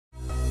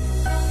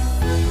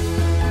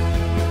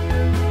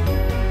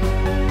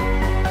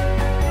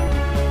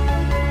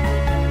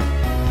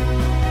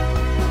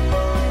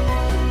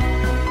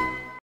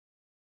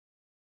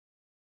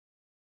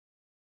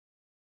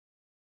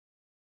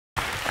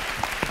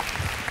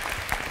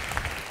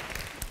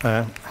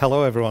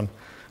Hello, everyone.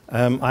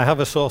 I have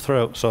a sore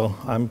throat, so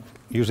I'm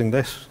using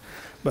this.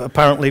 But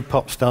apparently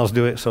pop stars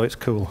do it, so it's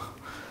cool.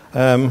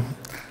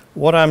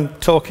 What I'm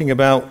talking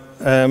about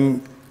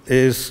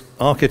is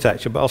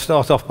architecture, but I'll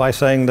start off by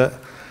saying that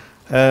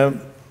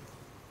I'm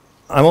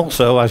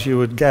also, as you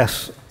would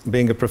guess,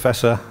 being a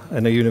professor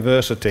in a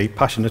university,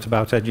 passionate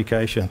about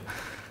education.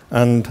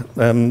 And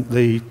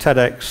the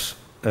TEDx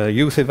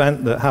youth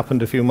event that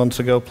happened a few months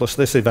ago, plus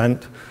this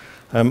event,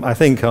 I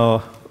think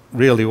are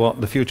really what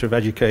the future of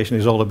education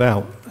is all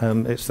about.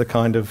 It's the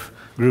kind of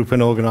group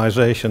and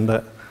organisation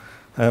that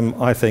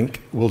I think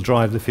will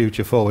drive the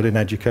future forward in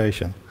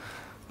education.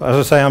 But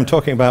as I say, I'm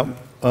talking about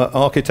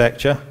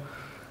architecture,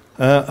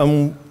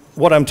 and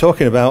what I'm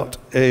talking about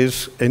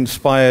is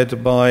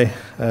inspired by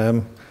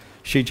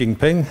Xi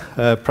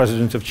Jinping,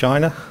 President of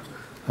China.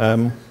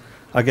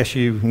 I guess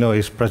you know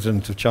he's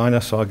President of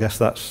China, so I guess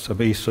that's a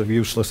piece of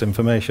useless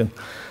information.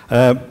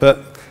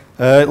 But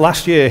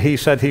last year he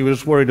said he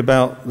was worried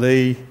about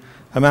the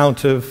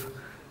amount of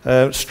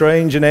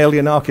strange and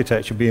alien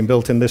architecture being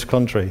built in this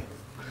country.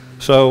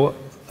 So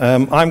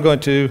I'm going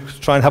to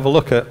try and have a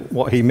look at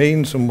what he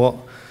means and what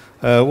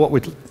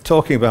we're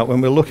talking about when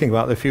we're looking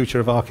about the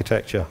future of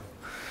architecture.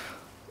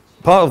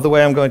 Part of the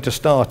way I'm going to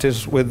start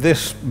is with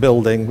this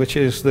building, which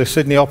is the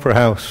Sydney Opera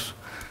House.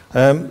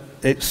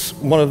 It's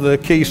one of the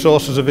key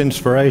sources of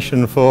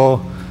inspiration for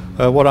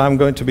what I'm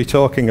going to be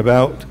talking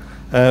about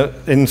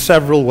in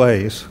several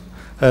ways.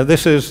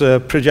 This is a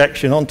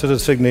projection onto the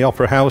Sydney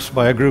Opera House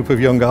by a group of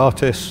young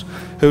artists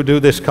who do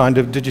this kind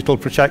of digital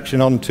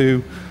projection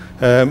onto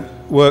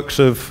works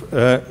of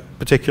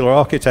particular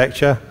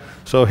architecture.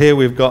 So here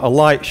we've got a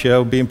light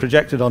show being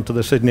projected onto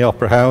the Sydney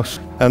Opera House,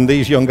 and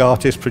these young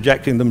artists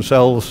projecting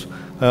themselves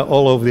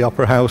all over the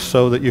Opera House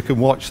so that you can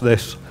watch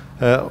this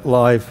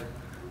live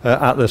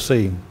at the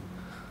scene.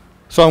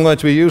 So I'm going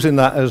to be using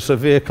that as a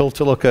vehicle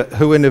to look at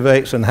who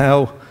innovates and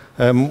how,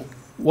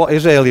 what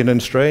is alien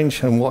and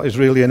strange and what is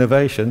really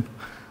innovation,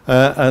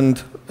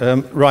 and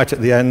right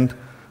at the end,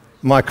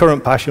 my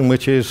current passion,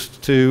 which is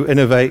to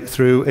innovate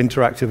through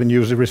interactive and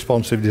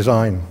user-responsive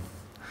design.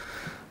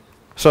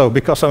 So,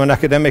 because I'm an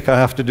academic, I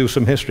have to do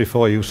some history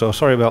for you, so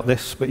sorry about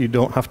this, but you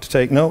don't have to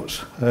take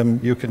notes.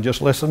 You can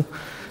just listen,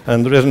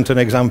 and there isn't an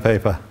exam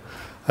paper.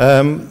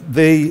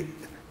 The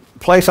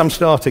place I'm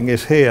starting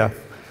is here.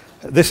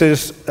 This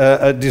is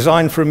a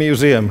design for a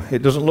museum.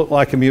 It doesn't look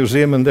like a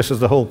museum, and this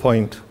is the whole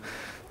point.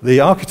 The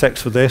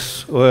architects for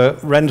this were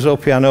Renzo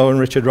Piano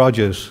and Richard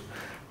Rogers.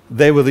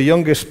 They were the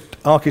youngest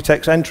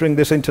architects entering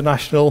this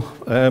international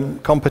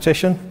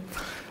competition.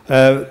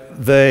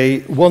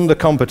 They won the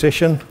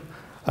competition,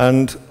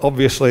 and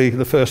obviously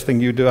the first thing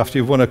you do after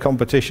you've won a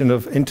competition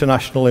of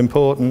international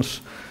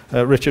importance,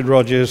 Richard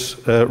Rogers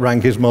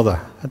rang his mother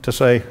to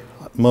say,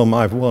 "Mum,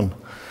 I've won."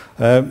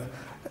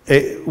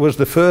 It was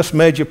the first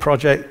major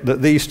project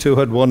that these two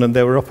had won, and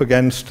they were up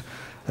against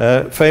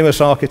famous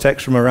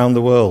architects from around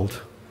the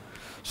world.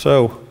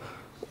 So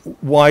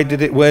why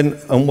did it win,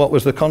 and what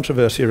was the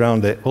controversy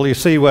around it? Well, you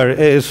see where it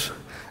is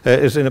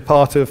in a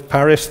part of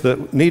Paris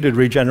that needed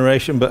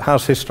regeneration but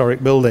has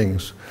historic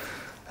buildings.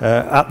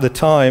 At the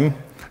time,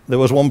 there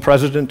was one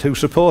president who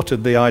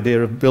supported the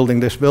idea of building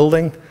this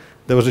building.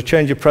 There was a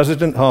change of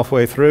president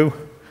halfway through,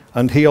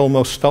 and he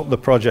almost stopped the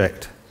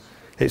project.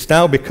 It's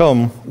now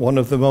become one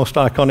of the most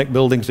iconic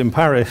buildings in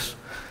Paris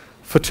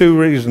for two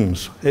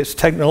reasons. It's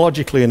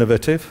technologically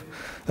innovative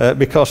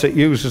because it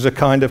uses a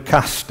kind of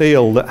cast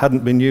steel that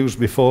hadn't been used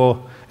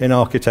before in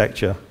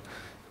architecture,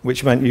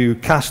 which meant you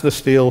cast the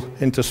steel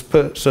into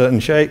certain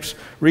shapes,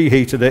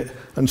 reheated it,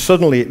 and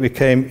suddenly it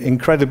became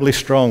incredibly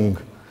strong.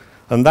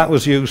 And that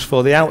was used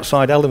for the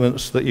outside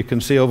elements that you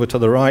can see over to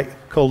the right,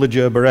 called the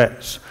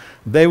gerberettes.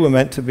 They were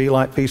meant to be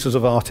like pieces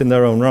of art in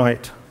their own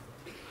right.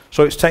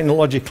 So it's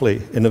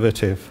technologically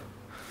innovative.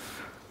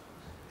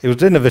 It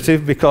was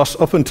innovative because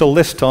up until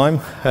this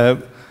time,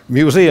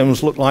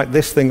 museums looked like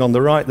this thing on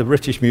the right, the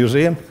British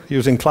Museum,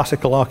 using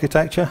classical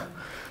architecture,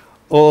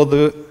 or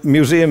the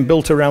museum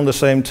built around the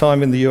same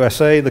time in the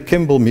USA, the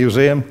Kimball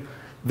Museum.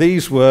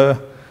 These were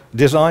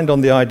designed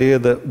on the idea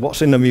that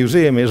what's in a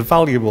museum is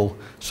valuable,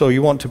 so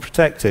you want to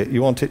protect it,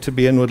 you want it to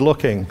be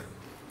inward-looking.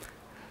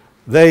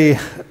 They,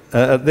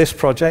 at this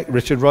project,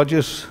 Richard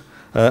Rogers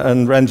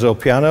and Renzo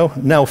Piano,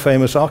 now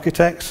famous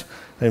architects.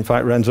 In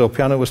fact, Renzo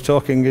Piano was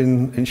talking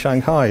in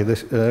Shanghai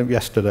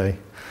yesterday.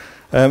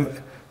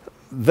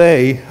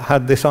 They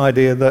had this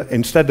idea that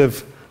instead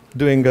of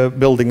doing a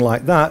building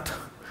like that,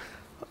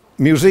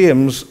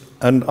 museums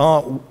and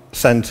art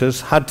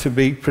centres had to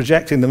be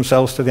projecting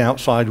themselves to the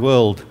outside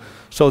world.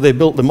 So they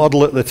built the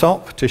model at the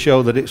top to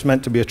show that it's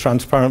meant to be a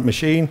transparent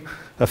machine,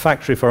 a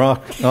factory for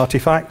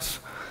artifacts.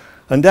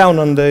 And down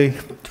on the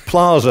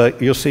plaza,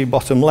 you'll see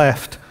bottom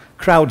left,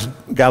 crowds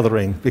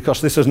gathering,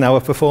 because this is now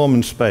a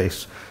performance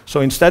space.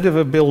 So instead of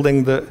a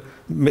building that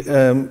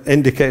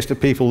indicates to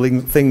people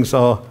things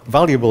are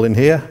valuable in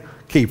here,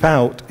 keep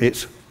out,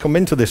 it's come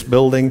into this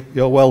building,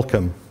 you're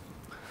welcome.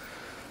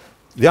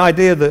 The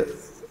idea that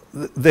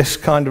this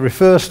kind of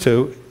refers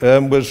to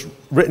was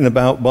written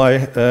about by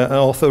an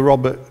author,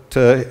 Robert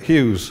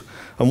Hughes.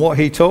 And what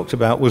he talked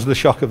about was the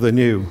shock of the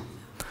new.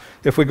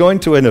 If we're going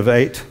to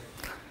innovate,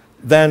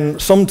 then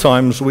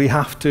sometimes we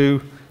have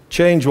to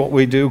change what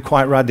we do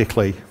quite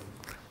radically.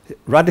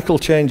 Radical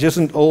change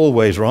isn't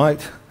always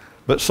right,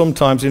 but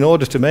sometimes in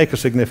order to make a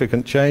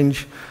significant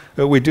change,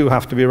 we do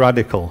have to be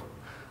radical.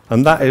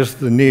 And that is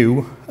the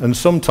new, and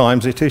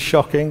sometimes it is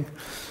shocking,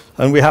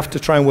 and we have to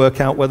try and work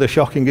out whether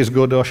shocking is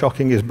good or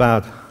shocking is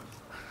bad.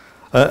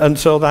 And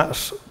so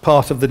that's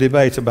part of the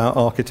debate about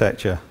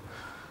architecture.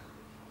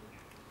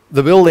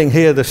 The building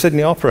here, the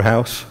Sydney Opera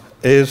House,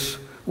 is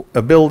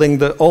a building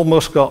that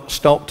almost got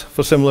stopped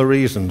for similar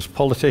reasons.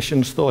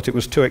 Politicians thought it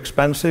was too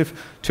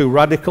expensive, too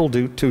radical,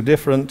 too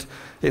different.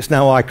 It's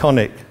now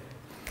iconic.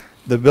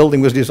 The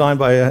building was designed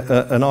by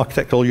an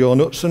architect called Jorn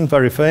Utzon,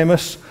 very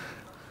famous,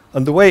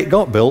 and the way it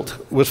got built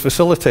was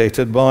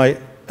facilitated by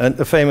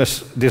a famous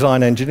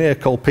design engineer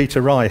called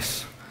Peter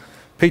Rice.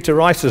 Peter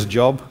Rice's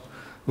job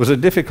was a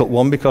difficult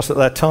one because at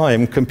that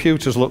time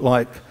computers looked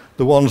like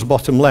the ones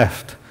bottom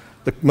left.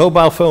 The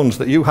mobile phones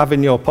that you have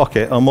in your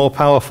pocket are more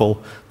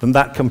powerful than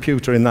that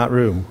computer in that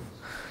room.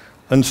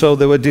 And so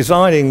they were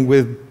designing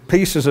with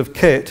pieces of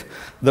kit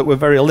that were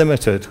very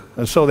limited,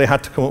 and so they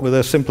had to come up with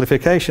a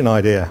simplification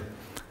idea.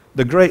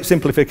 The great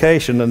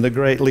simplification and the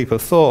great leap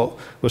of thought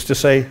was to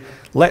say,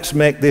 let's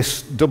make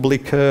this doubly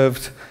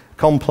curved,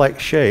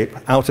 complex shape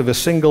out of a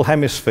single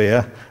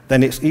hemisphere,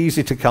 then it's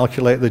easy to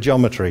calculate the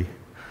geometry.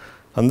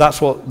 And that's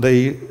what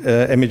the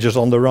images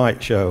on the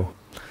right show.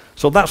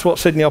 So that's what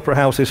Sydney Opera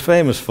House is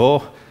famous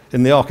for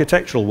in the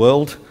architectural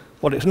world.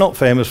 What it's not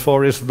famous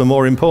for is the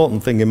more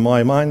important thing in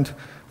my mind,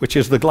 which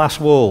is the glass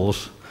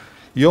walls.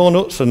 Jorn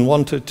Utzon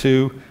wanted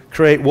to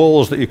create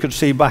walls that you could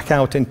see back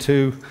out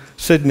into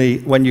Sydney.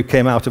 When you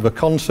came out of a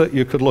concert,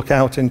 you could look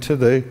out into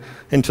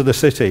the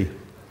city.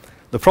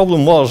 The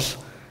problem was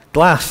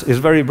glass is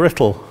very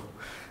brittle.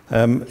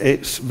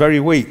 It's very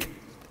weak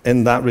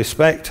in that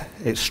respect.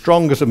 It's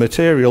strong as a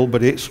material,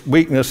 but its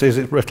weakness is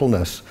its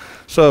brittleness.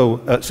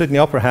 So at Sydney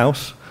Opera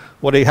House,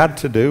 what he had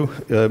to do,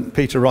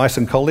 Peter Rice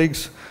and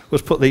colleagues,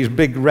 was put these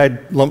big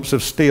red lumps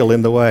of steel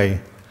in the way.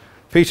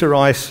 Peter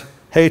Rice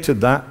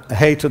hated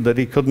that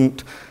he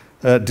couldn't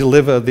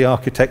deliver the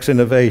architect's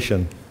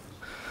innovation.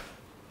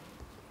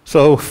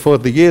 So for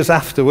the years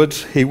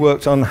afterwards, he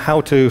worked on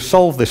how to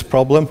solve this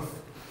problem,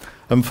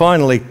 and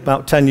finally,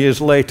 about 10 years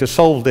later,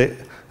 solved it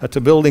at a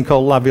building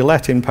called La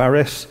Villette in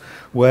Paris,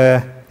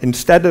 where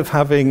instead of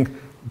having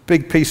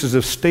big pieces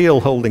of steel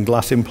holding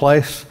glass in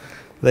place,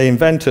 they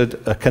invented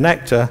a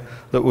connector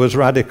that was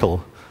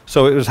radical.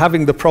 So it was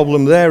having the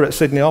problem there at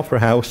Sydney Opera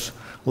House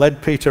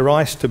led Peter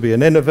Rice to be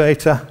an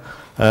innovator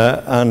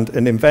and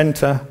an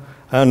inventor,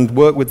 and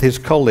work with his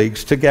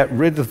colleagues to get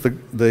rid of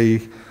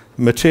the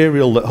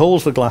material that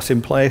holds the glass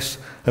in place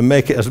and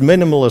make it as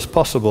minimal as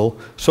possible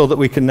so that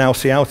we can now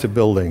see out of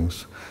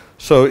buildings.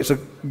 So it's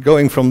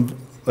going from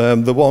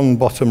the one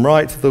bottom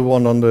right to the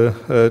one on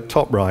the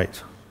top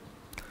right.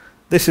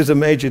 This is a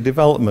major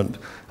development,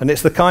 and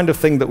it's the kind of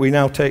thing that we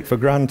now take for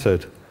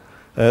granted.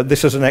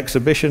 This is an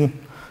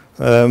exhibition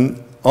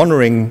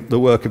honouring the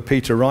work of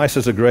Peter Rice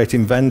as a great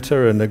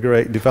inventor and a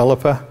great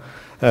developer,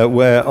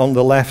 where on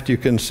the left you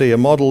can see a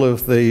model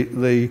of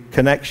the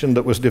connection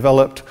that was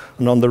developed,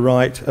 and on the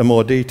right a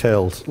more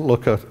detailed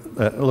look at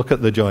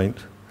the joint.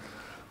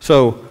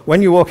 So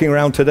when you're walking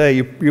around today,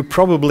 you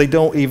probably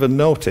don't even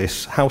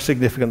notice how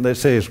significant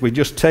this is. We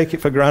just take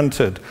it for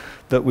granted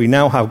that we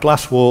now have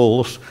glass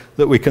walls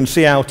that we can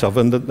see out of,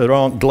 and that there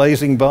aren't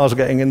glazing bars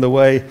getting in the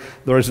way,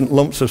 there isn't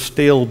lumps of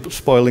steel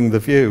spoiling the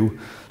view.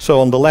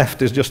 So on the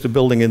left is just a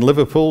building in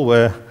Liverpool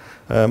where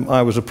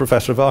I was a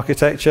professor of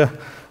architecture,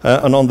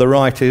 and on the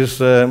right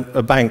is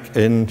a bank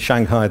in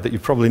Shanghai that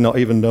you've probably not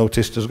even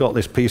noticed has got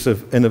this piece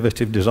of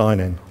innovative design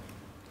in.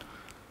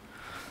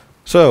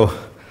 So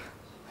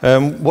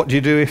what do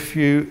you do if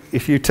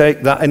you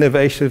take that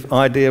innovative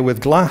idea with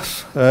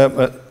glass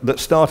that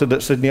started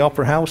at Sydney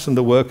Opera House and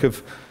the work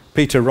of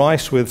Peter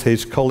Rice with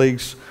his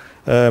colleagues,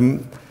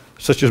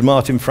 such as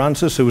Martin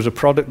Francis, who was a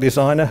product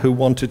designer who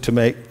wanted to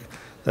make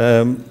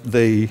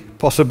the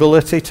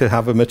possibility to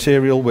have a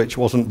material which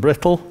wasn't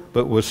brittle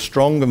but was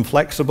strong and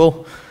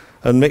flexible,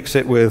 and mix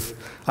it with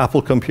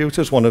Apple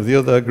computers, one of the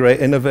other great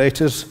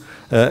innovators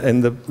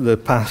in the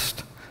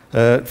past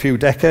few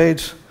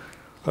decades.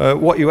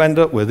 What you end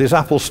up with is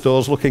Apple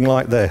stores looking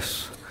like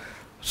this.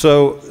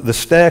 So the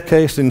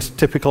staircase in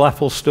typical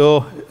Apple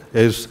store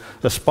is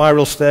a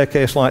spiral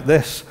staircase like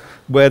this,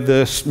 where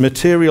the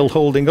material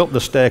holding up the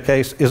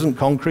staircase isn't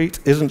concrete,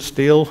 isn't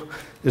steel,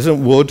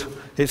 isn't wood,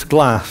 it's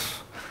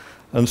glass.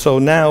 And so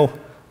now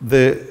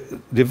the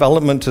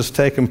development has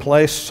taken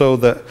place so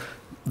that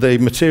the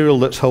material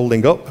that's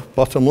holding up,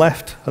 bottom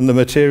left, and the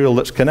material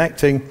that's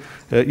connecting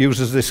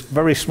uses this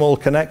very small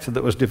connector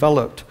that was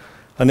developed.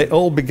 And it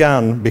all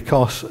began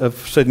because of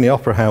Sydney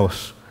Opera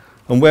House.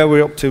 And where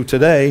we're up to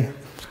today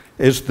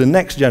is the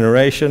next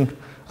generation,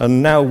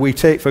 and now we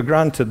take for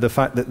granted the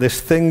fact that this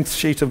thin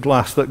sheet of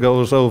glass that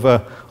goes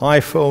over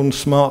iPhones,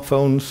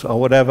 smartphones, or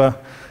whatever,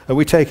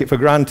 we take it for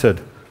granted.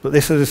 but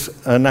this is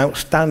an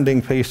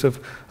outstanding piece of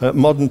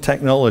modern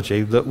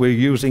technology that we're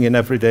using in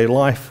everyday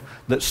life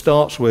that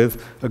starts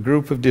with a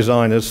group of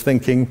designers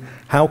thinking,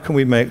 how can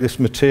we make this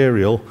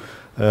material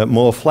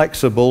more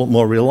flexible,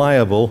 more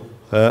reliable,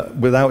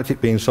 without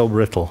it being so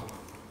brittle?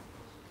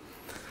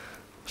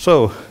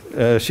 So,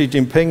 Xi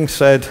Jinping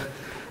said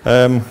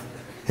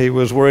he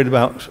was worried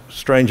about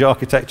strange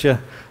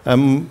architecture.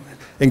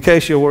 In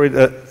case you're worried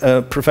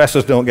that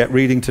professors don't get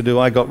reading to do,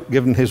 I got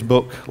given his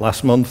book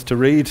last month to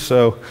read,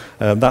 so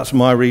that's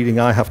my reading.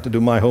 I have to do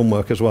my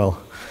homework as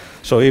well.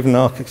 So even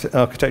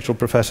architectural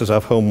professors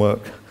have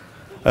homework.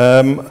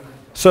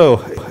 So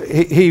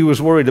he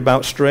was worried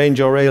about strange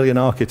or alien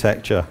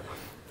architecture.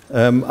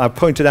 I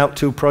pointed out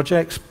 2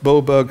 projects,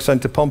 Beaubourg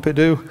Centre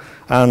Pompidou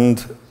and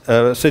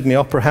Sydney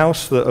Opera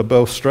House, that are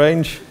both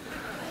strange.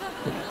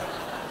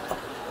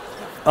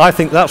 I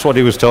think that's what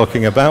he was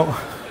talking about.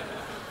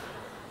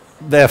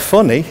 They're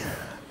funny,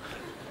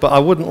 but I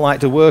wouldn't like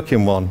to work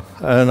in one,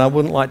 and I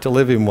wouldn't like to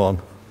live in one.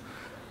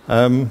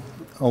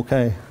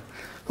 Okay,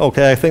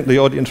 I think the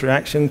audience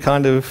reaction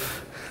kind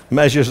of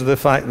measures the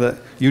fact that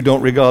you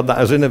don't regard that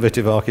as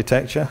innovative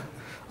architecture,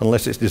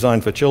 unless it's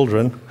designed for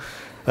children.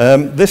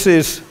 This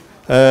is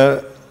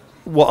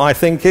what I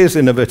think is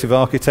innovative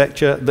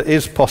architecture that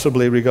is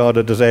possibly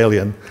regarded as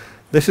alien.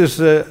 This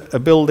is a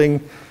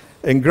building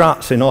in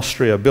Graz in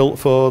Austria, built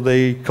for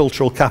the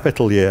cultural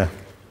capital year.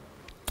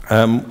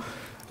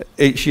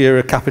 Each year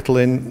a capital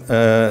in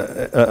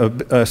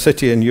a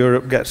city in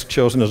Europe gets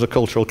chosen as a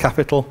cultural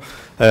capital.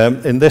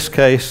 In this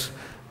case,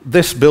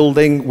 this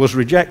building was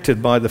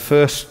rejected by the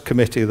first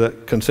committee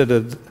that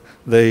considered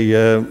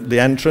the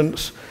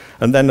entrance,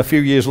 and then a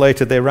few years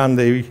later they ran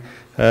the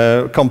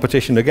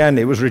competition again.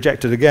 It was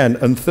rejected again,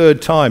 and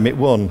 3rd time it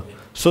won.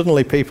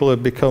 Suddenly people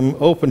had become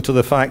open to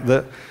the fact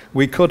that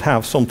we could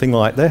have something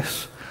like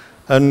this,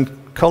 and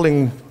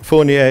Colin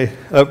Fournier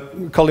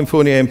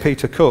and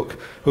Peter Cook,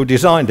 who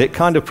designed it,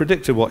 kind of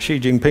predicted what Xi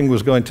Jinping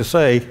was going to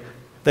say.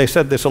 They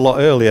said this a lot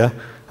earlier,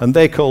 and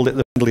they called it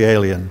the friendly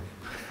alien.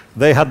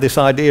 They had this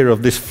idea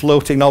of this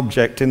floating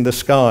object in the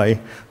sky.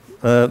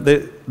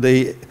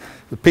 The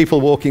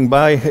people walking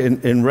by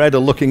in red are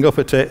looking up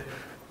at it.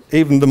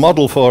 Even the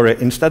model for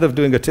it, instead of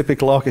doing a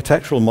typical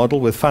architectural model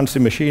with fancy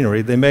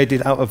machinery, they made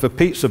it out of a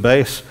pizza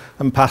base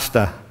and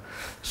pasta.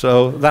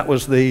 So that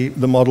was the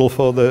model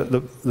for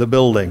the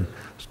building,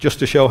 just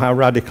to show how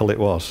radical it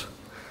was.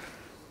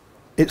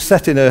 It's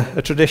set in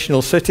a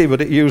traditional city,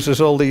 but it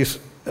uses all these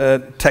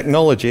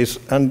technologies,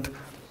 and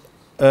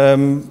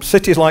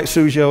cities like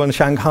Suzhou and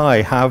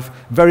Shanghai have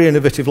very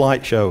innovative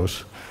light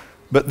shows.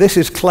 But this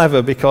is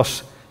clever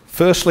because,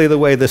 firstly, the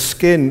way the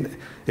skin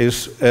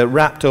is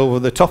wrapped over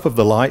the top of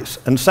the lights,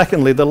 and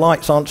secondly, the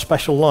lights aren't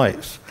special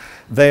lights.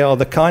 They are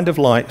the kind of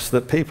lights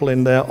that people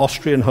in their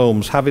Austrian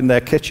homes have in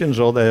their kitchens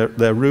or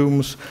their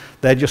rooms.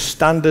 They're just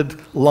standard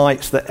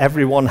lights that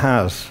everyone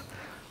has.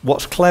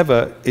 What's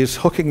clever is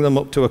hooking them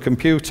up to a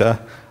computer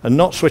and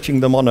not switching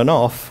them on and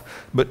off,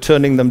 but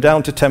turning them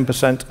down to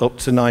 10% up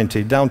to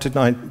 90, down to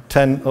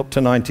 10 up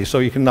to 90. So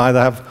you can either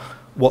have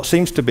what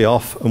seems to be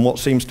off and what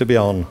seems to be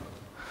on.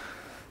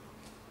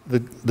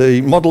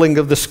 The modeling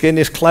of the skin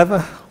is clever.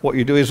 What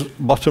you do is,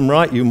 bottom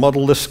right, you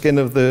model the skin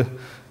of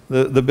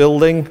the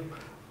building,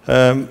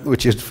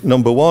 which is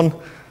number 1.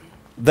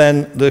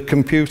 Then the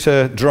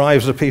computer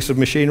drives a piece of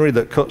machinery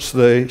that cuts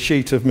the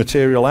sheet of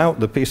material out,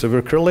 the piece of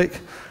acrylic,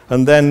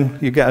 and then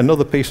you get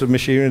another piece of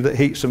machinery that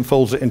heats and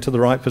folds it into the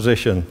right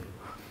position.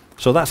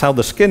 So that's how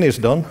the skin is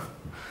done.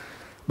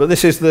 But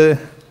this is the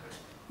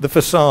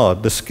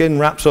facade. The skin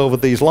wraps over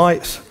these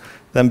lights,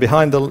 then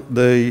behind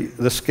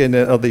the skin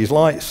are these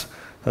lights,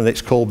 and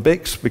it's called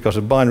BICs because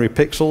of binary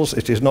pixels.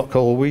 It is not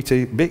called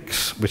Wheaty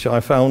BICs, which I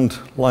found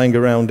lying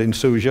around in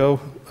Suzhou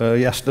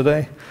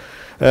yesterday.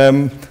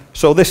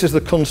 So this is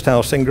the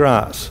Kunsthaus in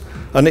Graz,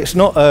 and it's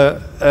not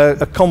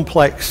a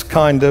complex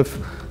kind of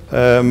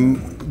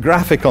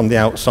graphic on the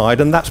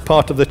outside, and that's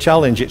part of the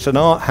challenge. It's an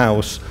art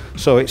house,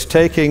 so it's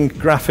taking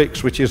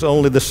graphics which is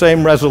only the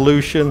same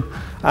resolution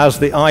as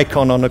the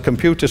icon on a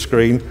computer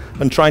screen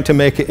and trying to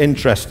make it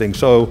interesting.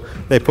 So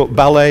they put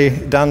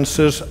ballet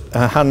dancers,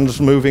 hands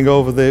moving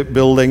over the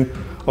building,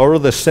 or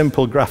other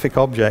simple graphic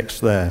objects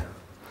there.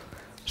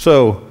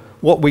 So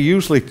what we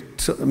usually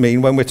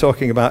mean when we're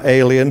talking about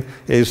alien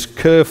is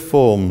curved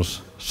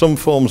forms. Some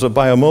forms are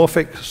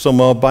biomorphic,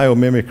 some are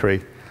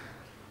biomimicry.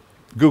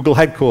 Google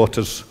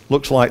headquarters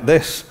looks like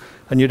this,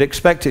 and you'd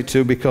expect it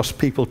to because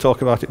people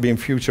talk about it being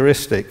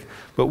futuristic.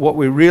 But what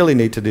we really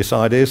need to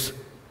decide is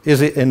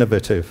it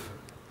innovative?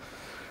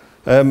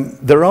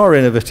 There are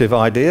innovative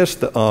ideas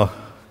that are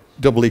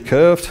doubly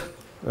curved.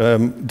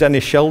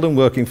 Dennis Sheldon,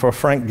 working for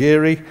Frank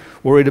Gehry,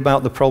 worried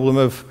about the problem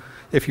of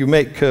if you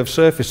make curved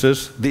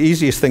surfaces, the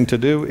easiest thing to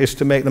do is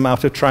to make them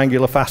out of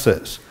triangular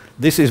facets.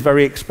 This is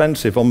very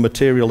expensive on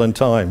material and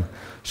time.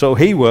 So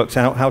he worked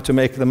out how to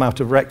make them out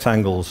of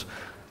rectangles,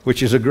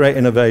 which is a great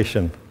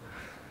innovation.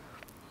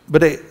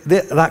 But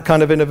that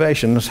kind of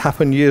innovation has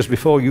happened years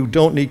before. You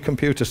don't need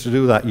computers to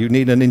do that. You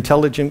need an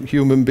intelligent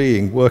human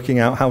being working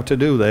out how to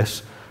do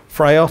this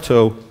Fray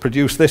Otto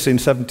produced this in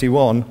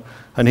 71,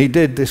 and he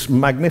did this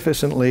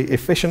magnificently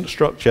efficient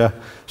structure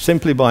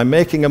simply by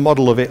making a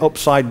model of it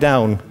upside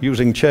down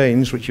using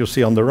chains, which you'll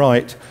see on the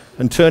right,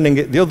 and turning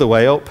it the other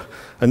way up,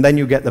 and then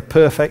you get the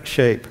perfect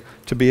shape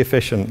to be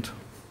efficient.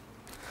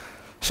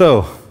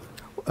 So,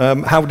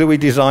 how do we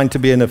design to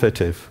be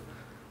innovative?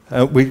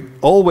 We're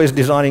always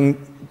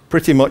designing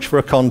pretty much for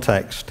a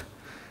context.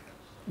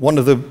 One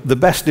of the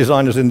best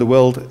designers in the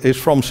world is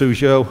from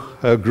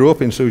Suzhou, grew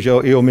up in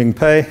Suzhou, Yeo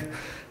Ming-pei.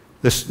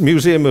 This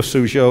Museum of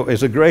Suzhou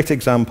is a great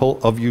example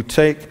of you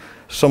take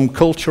some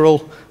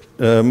cultural,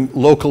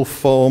 local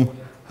form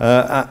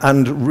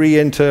and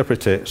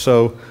reinterpret it.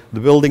 So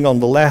the building on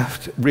the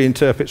left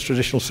reinterprets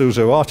traditional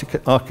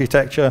Suzhou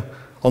architecture.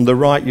 On the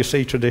right you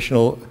see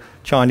traditional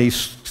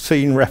Chinese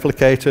scene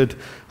replicated,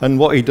 and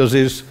what he does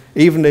is,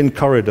 even in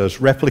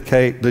corridors,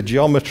 replicate the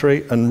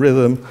geometry and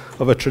rhythm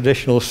of a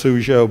traditional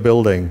Suzhou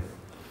building.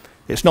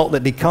 It's not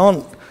that he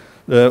can't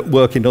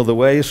work in other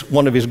ways.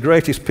 One of his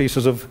greatest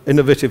pieces of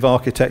innovative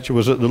architecture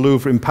was at the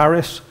Louvre in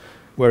Paris,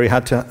 where he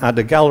had to add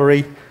a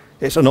gallery.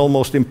 It's an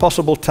almost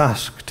impossible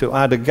task to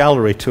add a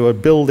gallery to a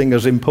building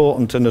as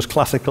important and as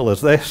classical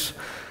as this.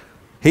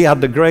 He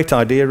had the great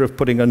idea of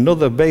putting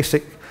another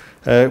basic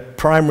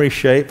primary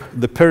shape,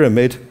 the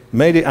pyramid,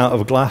 made it out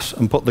of glass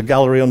and put the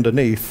gallery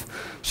underneath.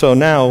 So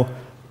now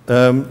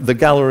the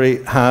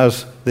gallery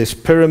has this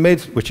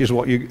pyramid, which is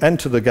what you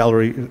enter the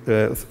gallery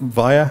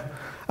via,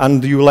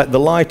 and you let the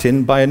light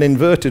in by an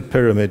inverted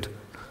pyramid.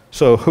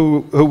 So who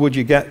would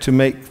you get to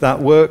make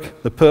that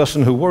work? The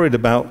person who worried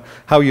about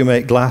how you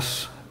make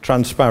glass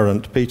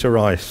transparent, Peter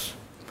Rice.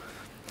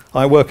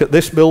 I work at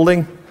this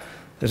building.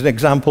 There's an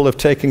example of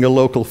taking a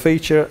local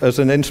feature as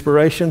an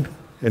inspiration.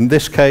 In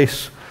this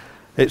case,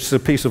 it's a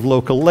piece of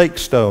local lake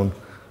stone.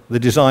 The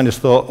designers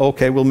thought,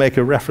 okay, we'll make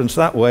a reference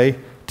that way,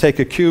 take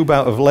a cube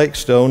out of lake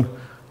stone,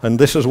 and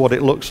this is what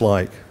it looks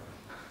like.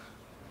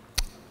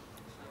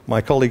 My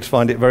colleagues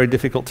find it very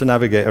difficult to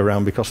navigate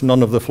around because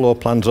none of the floor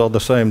plans are the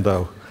same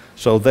though.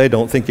 So they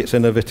don't think it's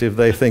innovative,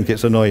 they think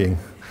it's annoying.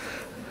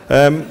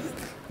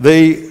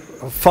 The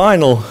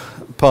final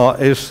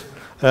part is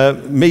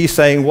me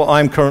saying what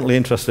I'm currently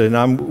interested in.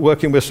 I'm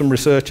working with some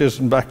researchers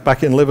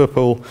back in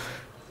Liverpool.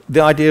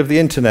 The idea of the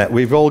internet.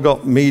 We've all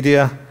got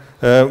media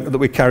that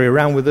we carry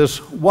around with us.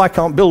 Why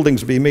can't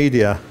buildings be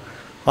media?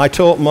 I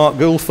taught Mark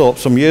Goulthorpe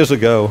some years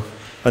ago,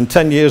 and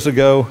 10 years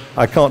ago,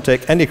 I can't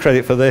take any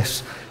credit for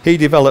this, he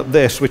developed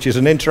this, which is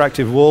an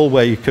interactive wall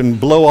where you can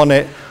blow on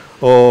it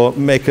or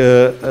make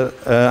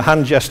a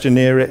hand gesture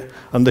near it,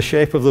 and the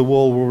shape of the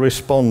wall will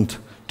respond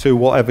to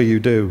whatever you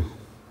do.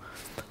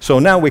 So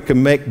now we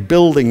can make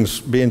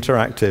buildings be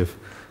interactive.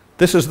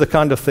 This is the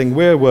kind of thing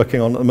we're working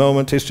on at the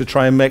moment, is to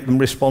try and make them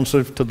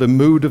responsive to the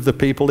mood of the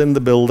people in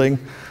the building.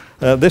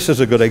 This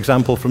is a good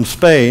example from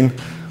Spain,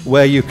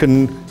 where you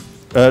can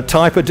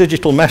type a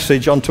digital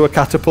message onto a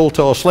catapult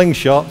or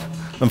slingshot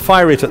and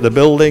fire it at the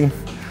building,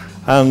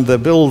 and the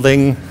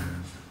building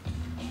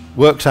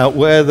works out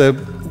where the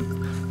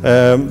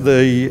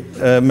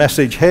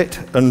message hit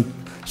and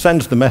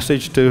sends the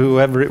message to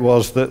whoever it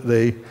was that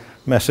the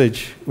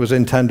message was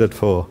intended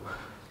for.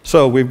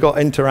 So we've got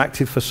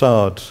interactive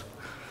facades.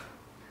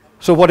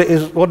 So what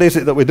is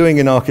it that we're doing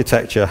in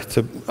architecture?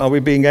 Are we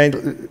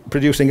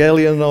producing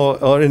alien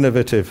or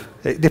innovative?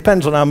 It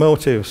depends on our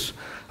motives.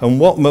 And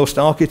what most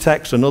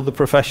architects and other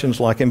professions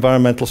like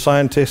environmental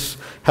scientists,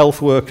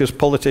 health workers,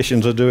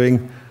 politicians are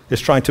doing is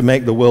trying to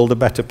make the world a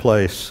better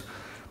place.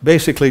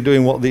 Basically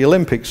doing what the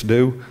Olympics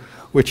do,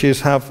 which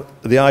is have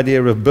the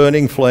idea of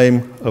burning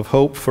flame of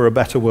hope for a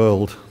better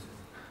world.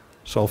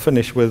 So I'll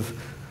finish with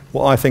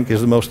what I think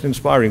is the most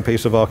inspiring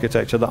piece of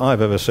architecture that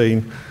I've ever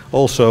seen,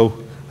 also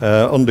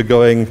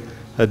undergoing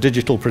a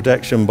digital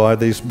production by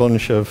this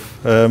bunch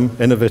of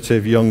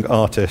innovative young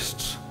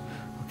artists.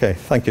 Okay,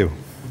 thank you.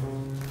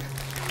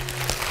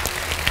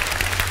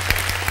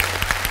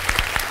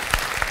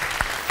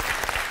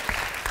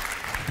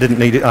 Didn't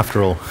need it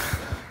after all.